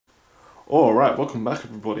Alright, welcome back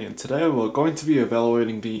everybody, and today we're going to be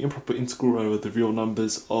evaluating the improper integral over the real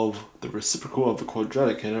numbers of the reciprocal of the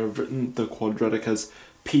quadratic, and I've written the quadratic as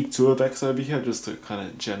p2 of x over here just to kind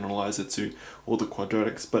of generalize it to all the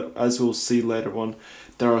quadratics, but as we'll see later on,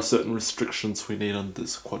 there are certain restrictions we need on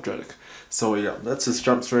this quadratic. So yeah, let's just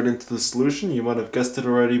jump straight into the solution. You might have guessed it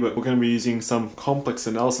already, but we're going to be using some complex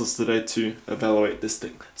analysis today to evaluate this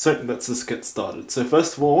thing. So let's just get started. So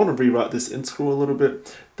first of all, I want to rewrite this integral a little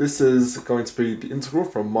bit. This is going to be the integral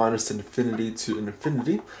from minus infinity to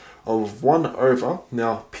infinity of 1 over,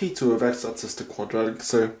 now p2 of x, that's just a quadratic,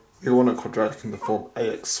 so we want a quadratic in the form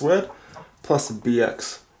ax squared plus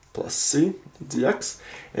bx plus c dx,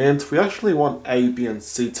 and we actually want a, b, and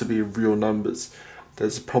c to be real numbers.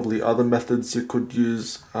 There's probably other methods you could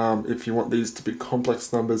use if you want these to be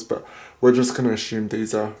complex numbers, but we're just going to assume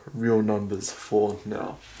these are real numbers for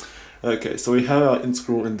now. Okay, so we have our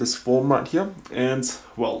integral in this form right here, and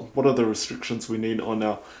well, what are the restrictions we need on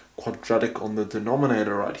our quadratic on the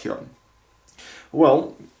denominator right here?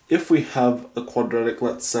 Well, if we have a quadratic,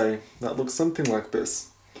 let's say, that looks something like this.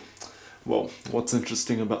 Well, what's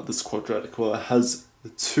interesting about this quadratic? Well, it has the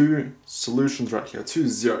two solutions right here, two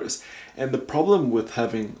zeros. And the problem with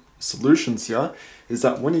having solutions here is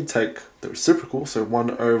that when you take the reciprocal, so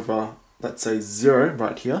 1 over, let's say, 0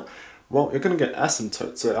 right here, well, you're going to get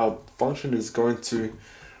asymptote. So our function is going to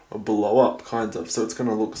blow up, kind of. So it's going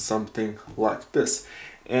to look something like this.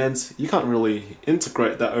 And you can't really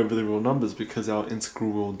integrate that over the real numbers because our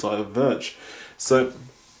integral will diverge. So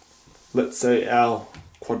let's say our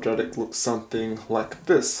quadratic looks something like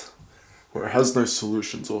this, where it has no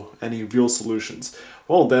solutions or any real solutions.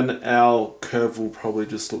 Well, then our curve will probably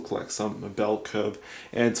just look like some bell curve,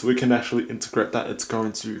 and we can actually integrate that. It's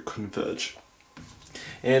going to converge.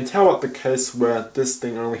 And how about the case where this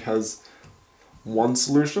thing only has one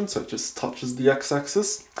solution, so it just touches the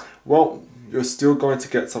x-axis? Well, you're still going to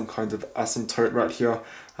get some kind of asymptote right here.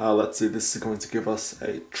 Let's see, this is going to give us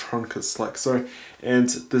a truncus like so, and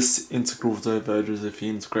this integral diverges if you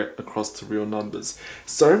integrate across to real numbers.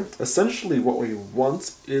 So essentially what we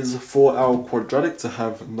want is for our quadratic to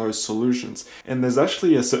have no solutions, and there's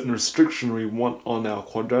actually a certain restriction we want on our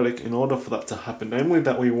quadratic in order for that to happen, namely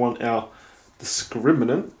that we want our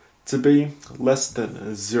discriminant to be less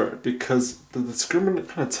than 0, because the discriminant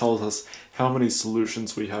kind of tells us how many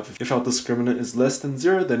solutions we have. If our discriminant is less than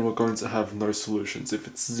 0, then we're going to have no solutions. If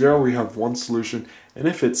it's 0, we have one solution, and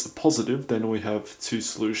if it's positive, then we have two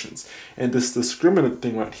solutions. And this discriminant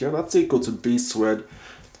thing right here, that's equal to b squared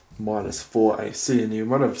minus 4ac, and you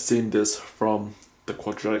might have seen this from the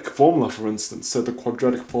quadratic formula, for instance. So the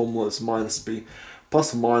quadratic formula is minus b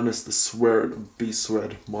plus or minus the square root of b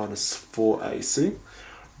squared minus 4ac,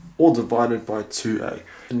 all divided by 2a.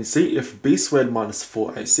 And you see, if b squared minus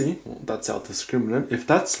 4ac, well, that's our discriminant, if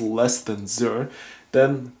that's less than 0,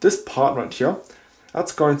 then this part right here,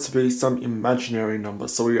 that's going to be some imaginary number,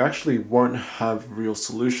 so we actually won't have real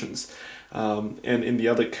solutions. And in the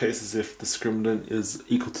other cases, if discriminant is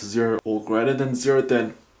equal to 0 or greater than 0,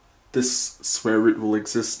 then this square root will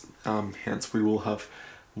exist, hence we will have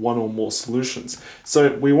one or more solutions.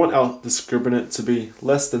 So we want our discriminant to be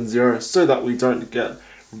less than 0 so that we don't get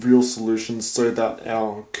real solutions, so that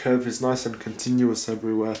our curve is nice and continuous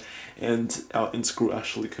everywhere and our integral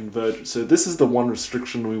actually converges. So this is the one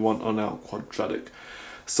restriction we want on our quadratic.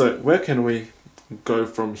 So where can we go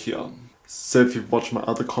from here? So if you've watched my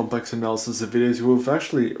other complex analysis videos, you've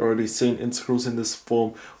actually already seen integrals in this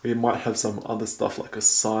form. We might have some other stuff like a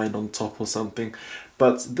sign on top or something,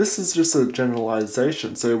 but this is just a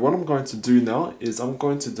generalization. So what I'm going to do now is I'm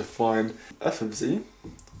going to define f of z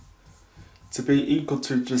to be equal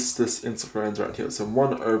to just this integrand right here. So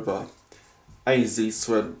 1 over az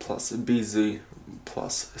squared plus bz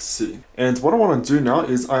plus c. And what I want to do now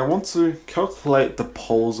is I want to calculate the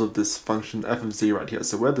poles of this function f of z right here,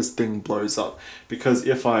 so where this thing blows up. Because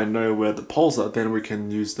if I know where the poles are, then we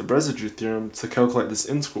can use the residue theorem to calculate this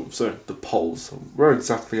integral. So the poles, where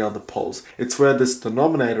exactly are the poles? It's where this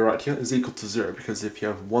denominator right here is equal to 0, because if you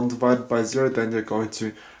have 1 divided by 0, then you're going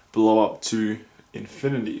to blow up to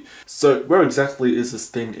infinity. So where exactly is this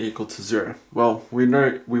thing equal to 0? Well, we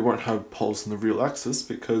know we won't have poles in the real axis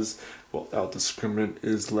because, well, our discriminant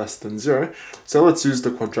is less than 0. So let's use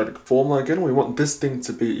the quadratic formula again. We want this thing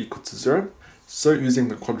to be equal to 0. So using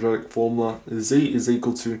the quadratic formula, z is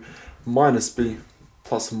equal to minus b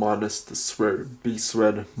plus or minus the square root of b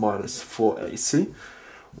squared minus 4ac,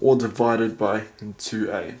 or divided by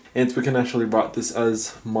 2a. And we can actually write this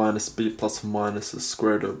as minus b plus or minus the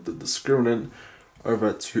square root of the discriminant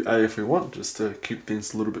over 2a if we want, just to keep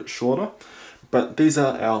things a little bit shorter. But these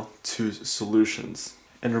are our two solutions.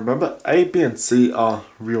 And remember, A, B, and C are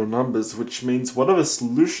real numbers, which means whatever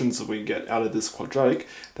solutions we get out of this quadratic,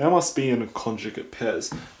 they must be in conjugate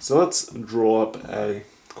pairs. So let's draw up a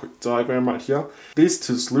quick diagram right here. These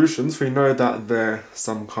two solutions, we know that they're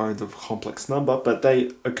some kind of complex number, but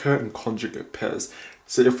they occur in conjugate pairs.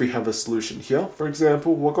 So if we have a solution here, for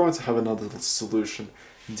example, we're going to have another solution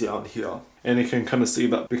down here. And you can kind of see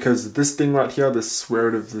that because this thing right here, the square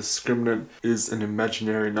root of the discriminant, is an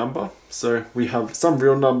imaginary number. So we have some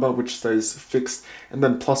real number which stays fixed, and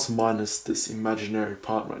then plus minus this imaginary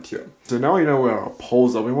part right here. So now we know where our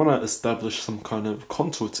poles are. We want to establish some kind of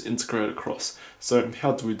contour to integrate across. So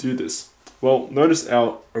how do we do this? Well, notice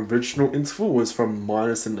our original interval was from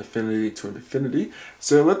minus infinity to infinity.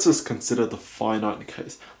 So let's just consider the finite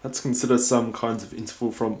case. Let's consider some kinds of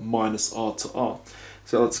interval from minus r to r.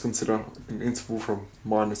 So let's consider an interval from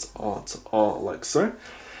minus r to r, like so.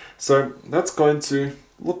 So that's going to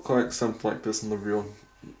look like something like this on the real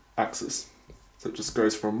axis. So it just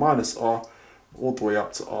goes from minus r all the way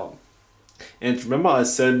up to r. And remember I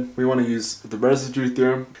said we want to use the residue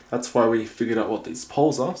theorem. That's why we figured out what these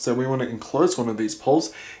poles are. So we want to enclose one of these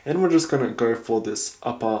poles, and we're just going to go for this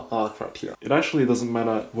upper arc right here. It actually doesn't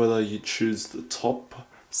matter whether you choose the top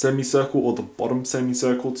semicircle or the bottom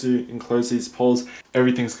semicircle to enclose these poles.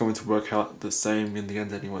 Everything's going to work out the same in the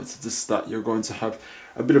end anyway. It's just that you're going to have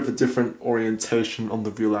a bit of a different orientation on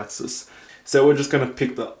the real axis. So we're just going to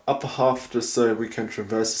pick the upper half just so we can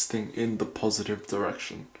traverse this thing in the positive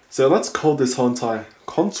direction. So let's call this whole entire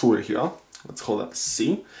contour here, let's call that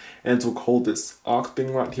C, and we'll call this arc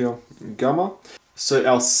thing right here gamma. So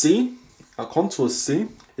our C, our contour C,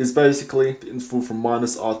 is basically the interval from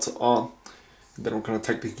minus r to r. Then we're going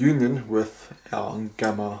to take the union with our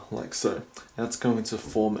gamma like so. That's going to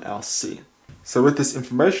form our C. So with this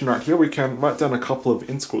information right here, we can write down a couple of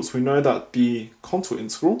integrals. We know that the contour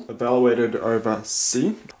integral evaluated over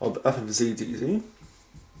C of f of z dz,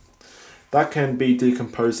 that can be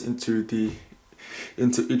decomposed into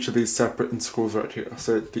each of these separate integrals right here.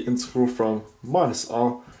 So the integral from minus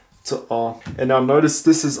r to r. And now notice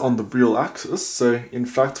this is on the real axis. So in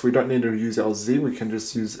fact, we don't need to use our z. We can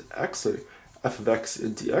just use x. So f of x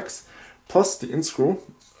dx plus the integral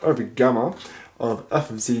over gamma of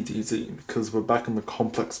f of z dz, because we're back in the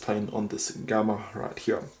complex plane on this gamma right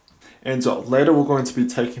here. And later we're going to be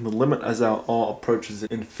taking the limit as our r approaches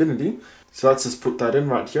infinity. So let's just put that in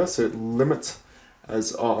right here. So limit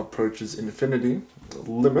as r approaches infinity,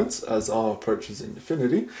 limit as r approaches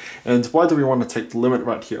infinity. And why do we want to take the limit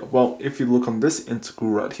right here? Well, if you look on this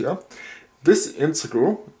integral right here, this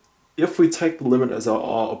integral, if we take the limit as our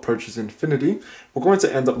r approaches infinity, we're going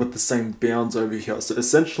to end up with the same bounds over here. So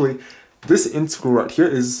essentially, this integral right here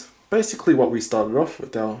is basically what we started off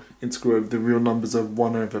with, our integral of the real numbers of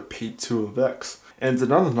 1 over p2 of x. And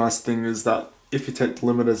another nice thing is that if you take the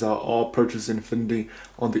limit as our r approaches infinity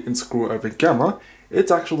on the integral over gamma, it's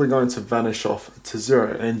actually going to vanish off to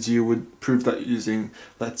 0, and you would prove that using,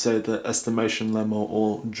 let's say, the estimation lemma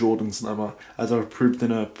or Jordan's lemma, as I've proved in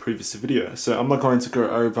a previous video. So I'm not going to go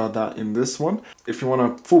over that in this one. If you want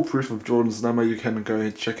a full proof of Jordan's lemma, you can go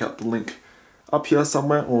check out the link up here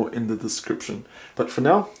somewhere or in the description. But for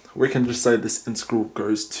now, we can just say this integral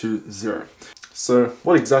goes to 0. So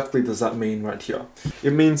what exactly does that mean right here?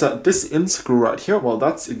 It means that this integral right here, well,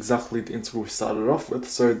 that's exactly the integral we started off with.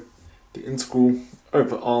 So the integral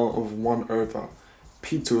over r of 1 over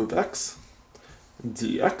p2 of x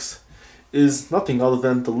dx is nothing other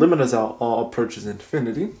than the limit as our r approaches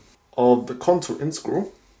infinity of the contour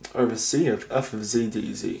integral over c of f of z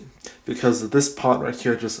dz, because this part right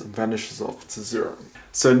here just vanishes off to 0.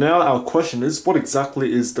 So now our question is, what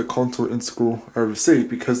exactly is the contour integral over c?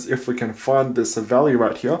 Because if we can find this value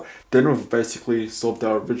right here, then we've basically solved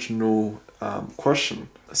our original question.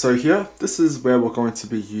 So here, this is where we're going to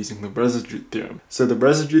be using the residue theorem. So the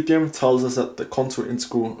residue theorem tells us that the contour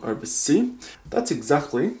integral over c, that's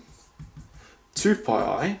exactly 2 pi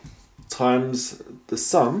I times the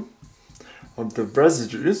sum of the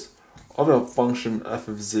residues of our function f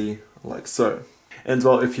of z, like so. And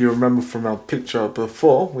well, if you remember from our picture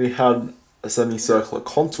before, we had a semicircular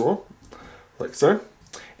contour, like so,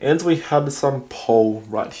 and we had some pole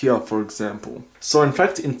right here, for example. So in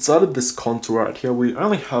fact, inside of this contour right here, we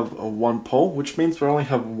only have a one pole, which means we only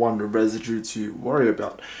have one residue to worry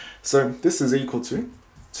about. So this is equal to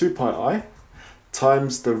 2 pi I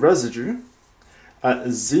times the residue at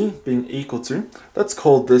z being equal to, let's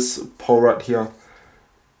call this pole right here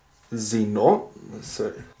z naught,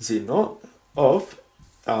 so z naught of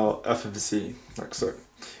our f of z, like so.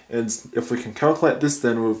 And if we can calculate this,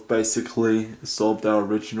 then we've basically solved our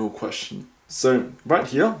original question. So right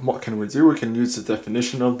here, what can we do? We can use the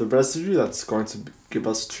definition of the residue. That's going to give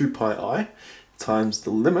us 2 pi I times the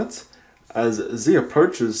limit as z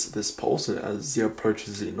approaches this pole, so as z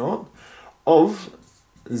approaches z naught, of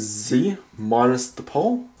z minus the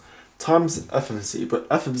pole times f of z. But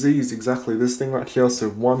f of z is exactly this thing right here, so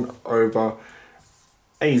 1 over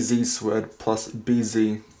az squared plus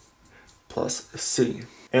bz plus c.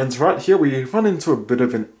 And right here we run into a bit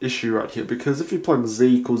of an issue right here, because if you plug z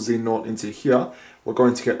equals z naught into here, we're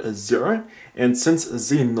going to get a 0. And since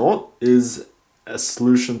z naught is a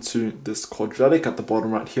solution to this quadratic at the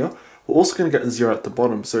bottom right here, we're also going to get a 0 at the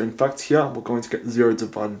bottom. So in fact here, we're going to get 0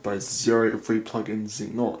 divided by 0 if we plug in z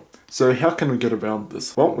naught. So how can we get around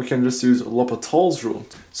this? Well, we can just use L'Hopital's rule.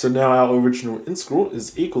 So now our original integral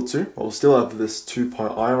is equal to, well, we'll still have this 2 pi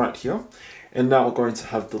I right here. And now we're going to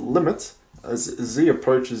have the limit as z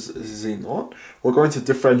approaches z naught. We're going to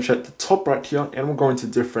differentiate the top right here, and we're going to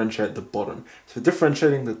differentiate the bottom. So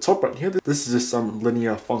differentiating the top right here, this is just some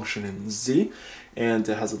linear function in z, and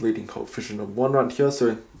it has a leading coefficient of 1 right here,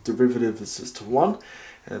 so derivative is just 1,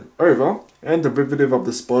 and over, and derivative of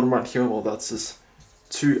this bottom right here, well, that's just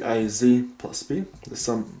 2az plus b. There's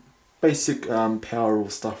some basic power rule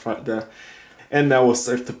stuff right there. And now we're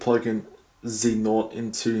safe to plug in z naught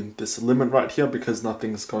into this limit right here, because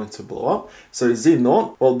nothing's going to blow up. So z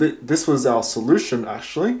naught, well, this was our solution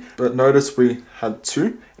actually, but notice we had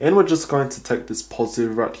 2, and we're just going to take this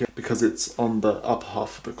positive right here because it's on the upper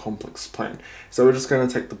half of the complex plane. So we're just going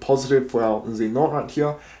to take the positive for our z naught right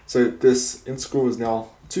here. So this integral is now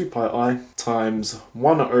 2 pi I times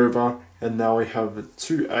 1 over, and now we have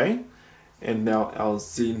 2a, and now our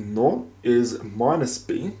z naught is minus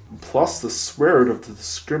b plus the square root of the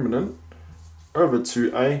discriminant over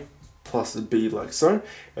 2a plus b, like so.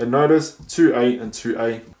 And notice 2a and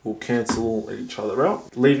 2a will cancel each other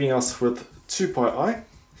out, leaving us with 2 pi I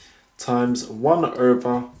times 1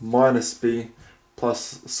 over minus b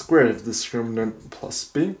plus square root of the discriminant plus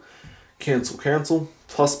b. Cancel, cancel.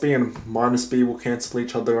 Plus b and minus b will cancel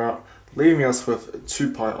each other out, leaving us with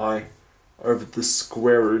 2 pi I over the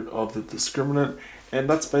square root of the discriminant. And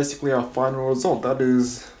that's basically our final result. That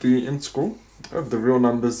is the integral of the real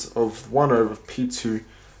numbers of 1 over p2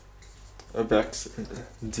 of x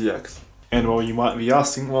dx. And well, you might be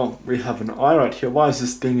asking, well, we have an I right here, why is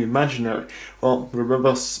this thing imaginary? Well, remember,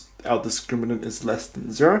 our discriminant is less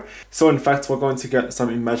than 0. So in fact, we're going to get some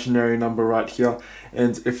imaginary number right here.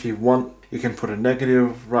 And if you want, you can put a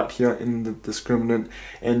negative right here in the discriminant,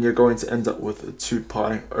 and you're going to end up with 2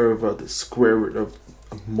 pi over the square root of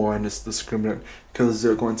minus discriminant, because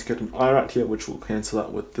you're going to get an I right here, which will cancel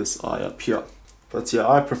out with this I up here. But yeah,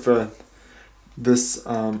 I prefer this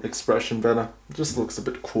expression better. It just looks a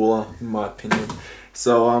bit cooler in my opinion.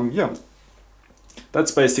 So yeah,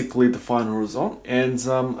 that's basically the final result. And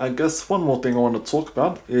I guess one more thing I want to talk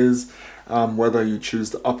about is whether you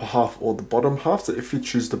choose the upper half or the bottom half. So if you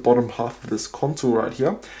choose the bottom half of this contour right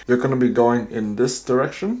here, you're going to be going in this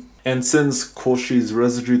direction. And since Cauchy's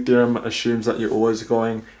residue theorem assumes that you're always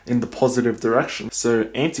going in the positive direction, so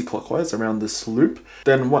anti-clockwise around this loop,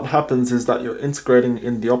 then what happens is that you're integrating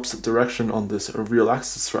in the opposite direction on this real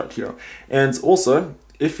axis right here. And also,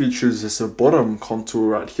 if you choose this bottom contour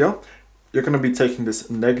right here, you're going to be taking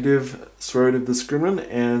this negative square root of discriminant,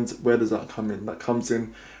 and where does that come in? That comes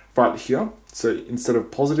in right here. So instead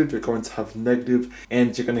of positive, you're going to have negative,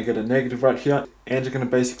 and you're going to get a negative right here, and you're going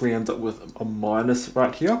to basically end up with a minus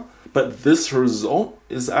right here. But this result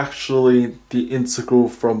is actually the integral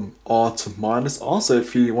from r to minus r. So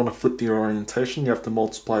if you want to flip the orientation, you have to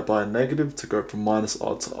multiply by a negative to go from minus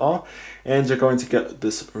r to r, and you're going to get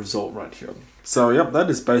this result right here. So yeah, that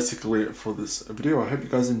is basically it for this video. I hope you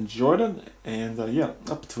guys enjoyed it, and yeah,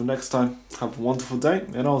 up until next time, have a wonderful day,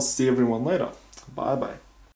 and I'll see everyone later. Bye bye.